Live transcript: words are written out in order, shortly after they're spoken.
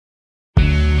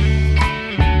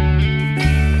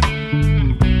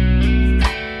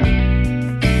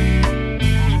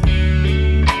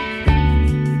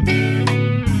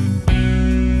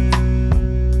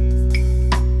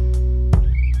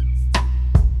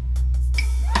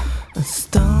A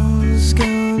stone's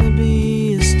gonna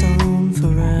be a stone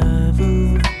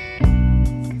forever.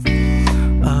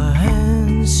 Our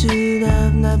hands should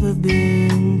have never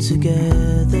been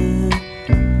together.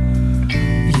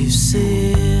 You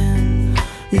said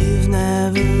you've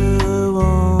never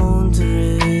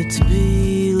wanted it to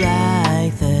be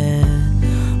like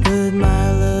that, but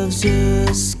my love's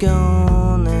just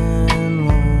gone and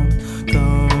won't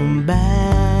come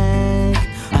back.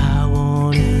 I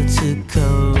wanted to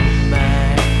come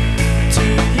back. Do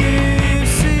you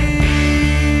see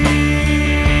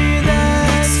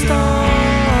that storm?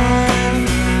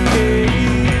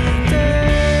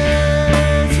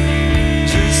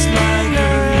 Just like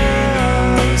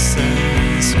us,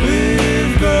 since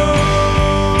we've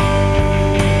grown,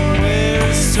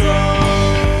 we're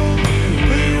strong.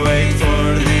 We wait for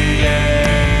the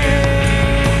end.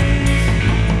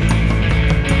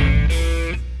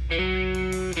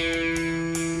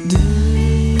 Do